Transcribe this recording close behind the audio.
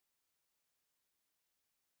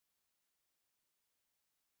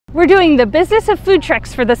We're doing the business of food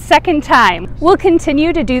trucks for the second time. We'll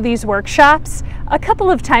continue to do these workshops a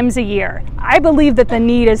couple of times a year. I believe that the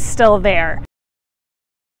need is still there.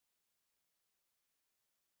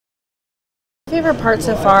 My favorite part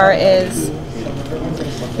so far is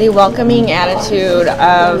the welcoming attitude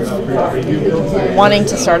of wanting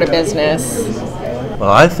to start a business.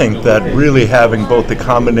 Well, I think that really having both the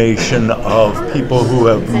combination of people who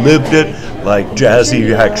have lived it, like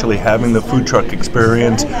Jazzy actually having the food truck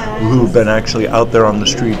experience, who've been actually out there on the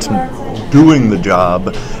streets and doing the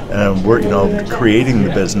job, and we're creating the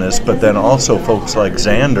business, but then also folks like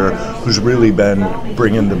Xander, who's really been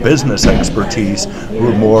bringing the business expertise, who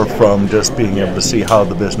are more from just being able to see how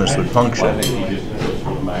the business would function.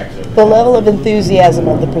 The level of enthusiasm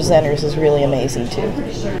of the presenters is really amazing too.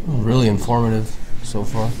 Really informative so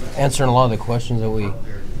far. Answering a lot of the questions that we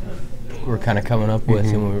were kind of coming up with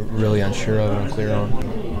and we were really unsure of and unclear on.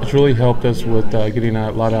 It's really helped us with getting a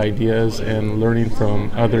lot of ideas and learning from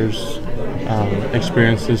others'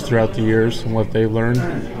 experiences throughout the years and what they've learned.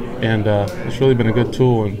 And it's really been a good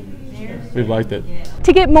tool and we've liked it.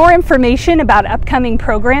 To get more information about upcoming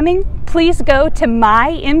programming, please go to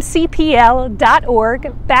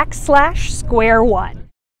mymcpl.org/square1.